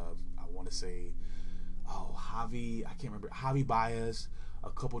of Javi Baez, a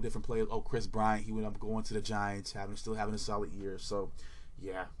couple different players. Chris Bryant, he went up going to the Giants, still having a solid year. So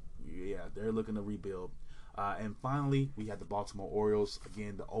yeah, they're looking to rebuild. And finally, we had the Baltimore Orioles.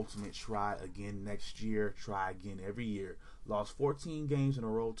 Again, the ultimate try again next year. Try again every year. Lost 14 games in a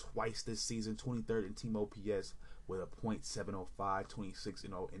row twice this season. 23rd in team OPS with a .705, 26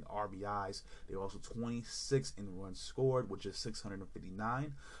 in RBIs. They were also 26 in runs scored, which is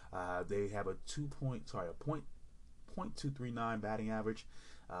 659. They have a .239 batting average,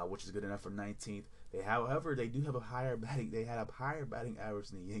 which is good enough for 19th. They do have a higher batting. They had a higher batting average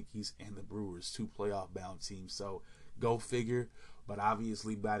than the Yankees and the Brewers, 2 playoff bound teams. So go figure. But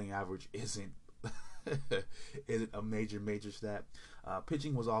obviously, batting average isn't isn't a major stat.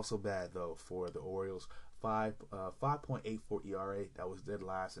 Pitching was also bad though for the Orioles. 5.84 ERA. That was dead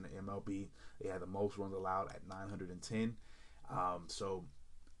last in the MLB. They had the most runs allowed at 910. So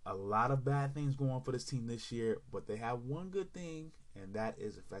a lot of bad things going on for this team this year, but they have one good thing, and that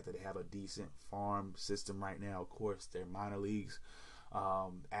is the fact that they have a decent farm system right now. Of course, they're minor leagues.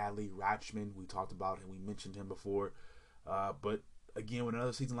 Adley Rutschman, we talked about him, we mentioned him before. But again, with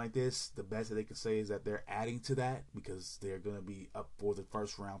another season like this, the best that they can say is that they're adding to that because they're going to be up for the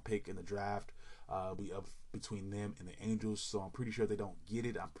first round pick in the draft. Be up between them and the Angels, so I'm pretty sure they don't get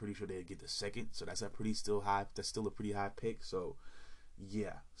it. I'm pretty sure they get the second, so that's still a pretty high pick. So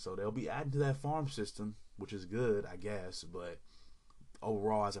yeah, so they'll be adding to that farm system, which is good, I guess. But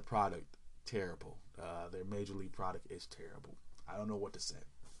overall, as a product, terrible. Their major league product is terrible. I don't know what to say.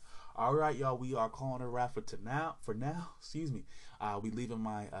 All right, y'all, we are calling a wrap for now. Excuse me. We leaving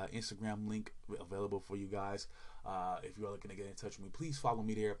my Instagram link available for you guys. If you are looking to get in touch with me, please follow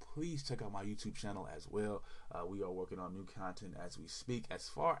me there. Please check out my YouTube channel as well. We are working on new content as we speak. As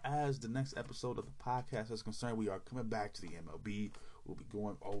far as the next episode of the podcast is concerned, we are coming back to the MLB. We'll be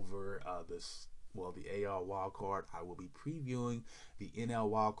going over the AL wild card. I will be previewing the NL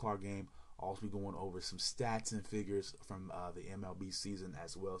wild card game. Also be going over some stats and figures from the MLB season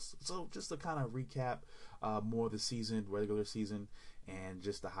as well. So just to kind of recap more of the season, regular season, and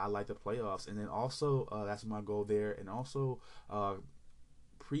just to highlight the playoffs. And then also, that's my goal there. And also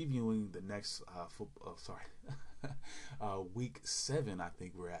previewing the next week 7, I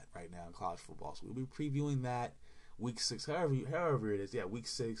think we're at right now in college football. So we'll be previewing that week 6, however it is. Yeah, week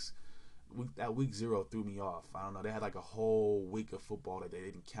 6. That week 0 threw me off. I don't know. They had like a whole week of football that they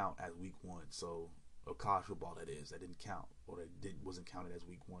didn't count as week 1. So, of college football that didn't count, or wasn't counted as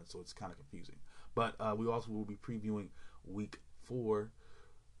week 1. So it's kind of confusing. But we also will be previewing week 4,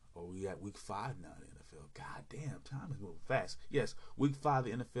 or we at week 5 now in the NFL. God damn, time is moving fast. Yes, week 5 of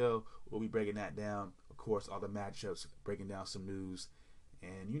the NFL. We'll be breaking that down. Of course, all the matchups, breaking down some news,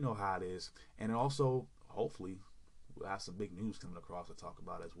 and you know how it is. And also, hopefully, we'll have some big news coming across to talk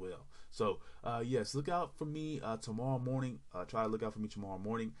about as well. So, yes, look out for me tomorrow morning. Try to look out for me tomorrow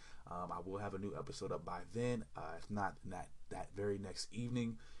morning. I will have a new episode up by then, if not that very next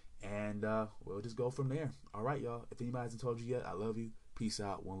evening. And we'll just go from there. All right, y'all. If anybody hasn't told you yet, I love you. Peace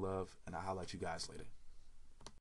out. One love. And I'll holler at you guys later.